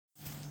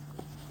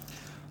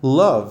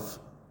Love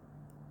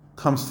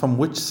comes from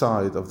which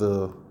side of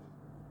the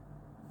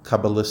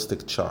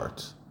Kabbalistic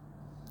chart?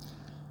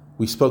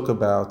 We spoke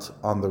about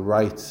on the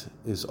right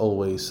is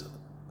always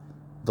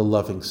the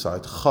loving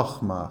side.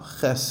 Chochmah,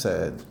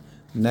 Chesed,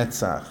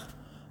 Netzach.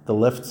 The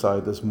left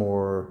side is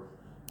more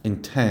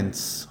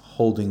intense,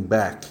 holding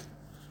back,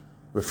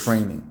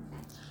 refraining.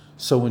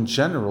 So in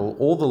general,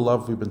 all the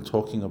love we've been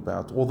talking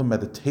about, all the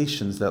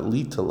meditations that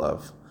lead to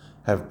love,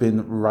 have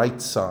been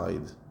right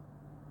side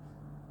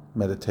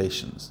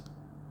meditations,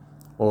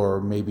 or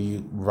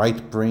maybe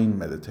right brain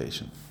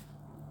meditation,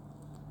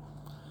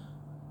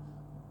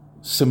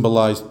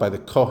 symbolized by the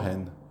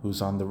Kohen,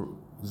 who's on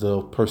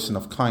the person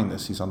of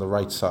kindness. He's on the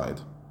right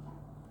side.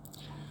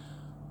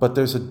 But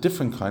there's a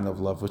different kind of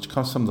love which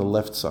comes from the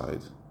left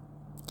side.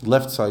 The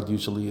left side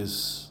usually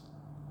is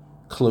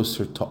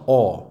closer to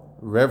awe,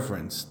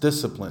 reverence,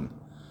 discipline.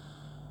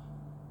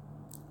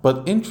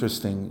 But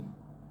interesting,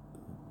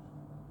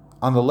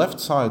 on the left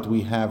side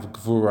we have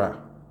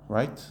Gvura,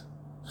 right?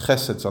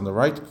 Chesed's on the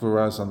right,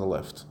 Gvura is on the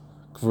left.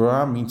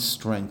 Gvura means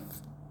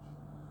strength.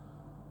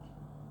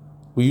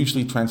 We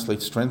usually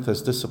translate strength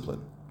as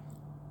discipline.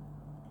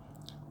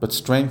 But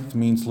strength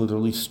means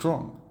literally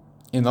strong.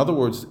 In other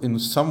words, in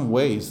some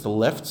ways, the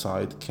left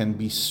side can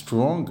be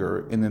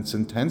stronger in its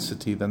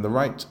intensity than the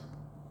right.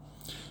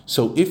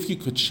 So if you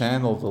could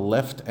channel the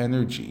left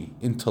energy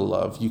into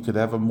love, you could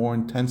have a more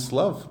intense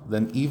love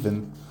than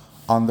even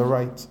on the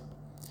right.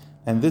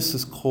 And this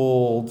is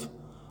called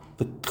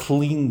the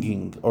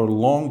clinging or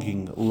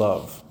longing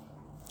love,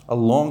 a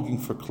longing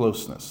for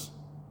closeness.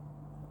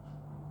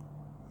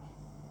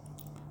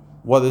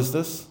 What is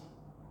this?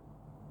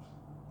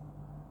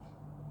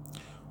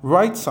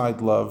 Right side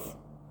love,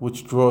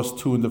 which draws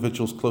two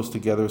individuals close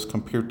together, is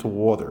compared to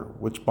water,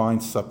 which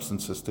binds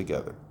substances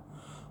together.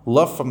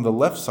 Love from the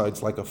left side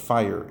is like a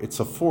fire. It's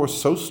a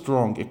force so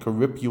strong it could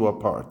rip you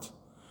apart.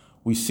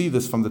 We see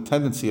this from the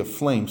tendency of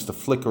flames to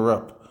flicker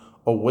up,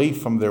 away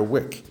from their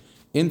wick,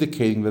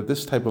 indicating that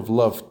this type of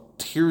love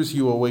tears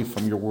you away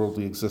from your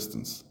worldly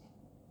existence.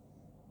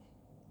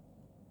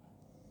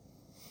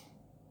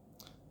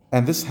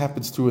 And this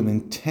happens through an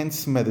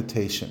intense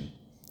meditation,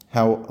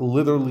 how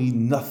literally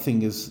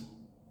nothing is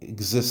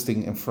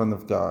existing in front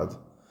of God.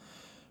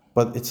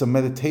 But it's a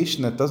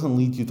meditation that doesn't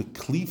lead you to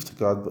cleave to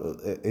God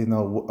in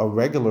a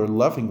regular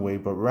loving way,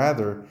 but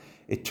rather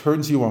it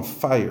turns you on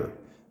fire.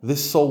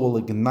 This soul will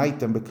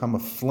ignite and become a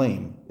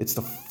flame. It's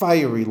the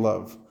fiery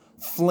love,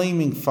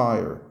 flaming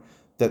fire,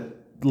 that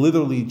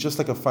literally, just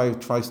like a fire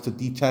tries to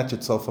detach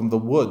itself from the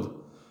wood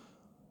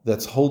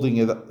that's holding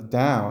it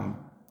down,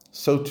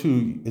 so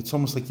too, it's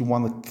almost like you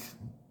want to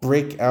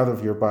break out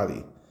of your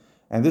body.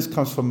 And this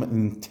comes from an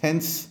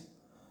intense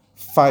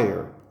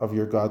fire of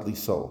your godly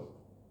soul.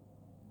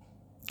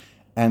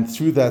 And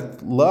through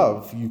that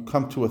love, you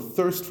come to a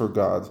thirst for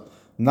God,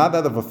 not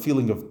out of a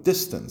feeling of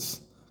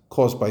distance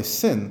caused by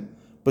sin,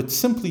 but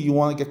simply you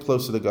want to get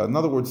closer to God. In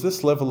other words,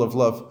 this level of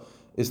love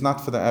is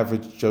not for the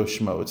average Joe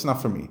Schmo. It's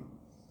not for me.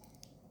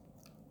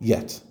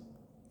 Yet.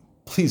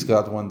 Please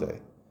God, one day.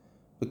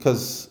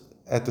 Because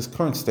at this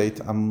current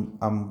state,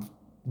 I'm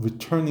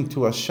returning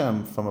to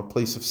Hashem from a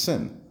place of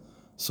sin.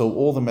 So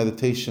all the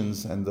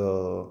meditations and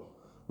the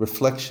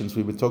reflections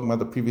we've been talking about in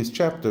the previous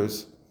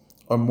chapters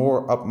are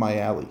more up my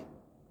alley.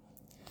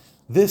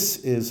 This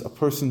is a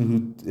person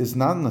who is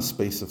not in a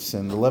space of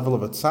sin, the level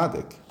of a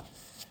tzaddik,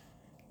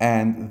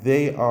 and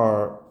they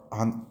are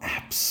on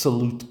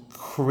absolute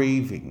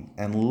craving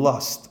and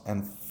lust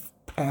and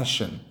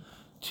passion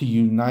to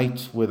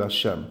unite with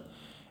Hashem.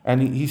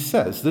 And he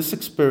says, this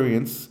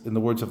experience, in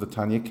the words of the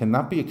Tanya,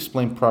 cannot be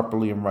explained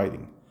properly in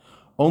writing.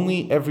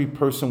 Only every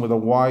person with a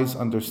wise,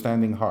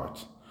 understanding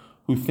heart,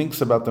 who thinks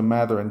about the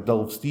matter and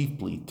delves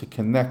deeply to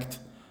connect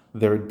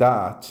their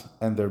da'at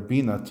and their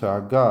bina to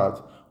our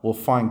God, will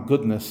find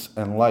goodness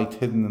and light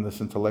hidden in this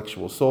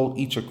intellectual soul,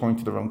 each according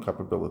to their own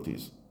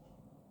capabilities.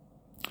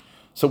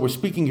 So we're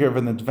speaking here of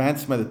an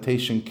advanced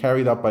meditation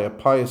carried out by a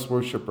pious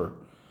worshiper,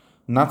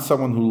 not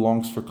someone who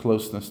longs for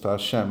closeness to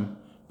Hashem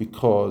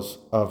because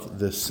of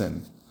this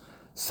sin.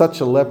 Such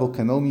a level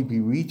can only be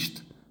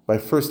reached by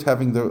first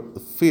having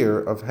the fear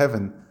of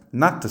heaven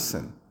not to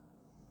sin,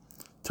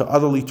 to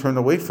utterly turn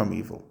away from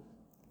evil.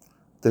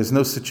 There's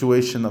no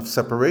situation of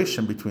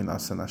separation between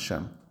us and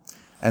Hashem,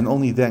 and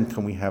only then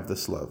can we have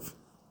this love.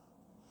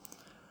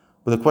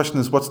 But the question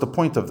is, what's the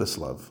point of this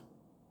love?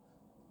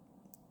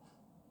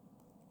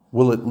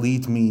 Will it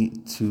lead me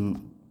to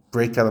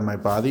break out of my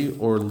body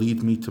or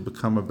lead me to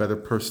become a better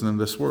person in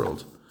this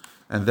world?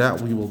 And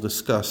that we will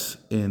discuss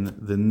in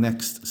the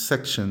next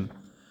section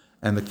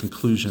and the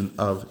conclusion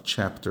of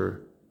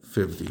chapter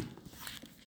 50.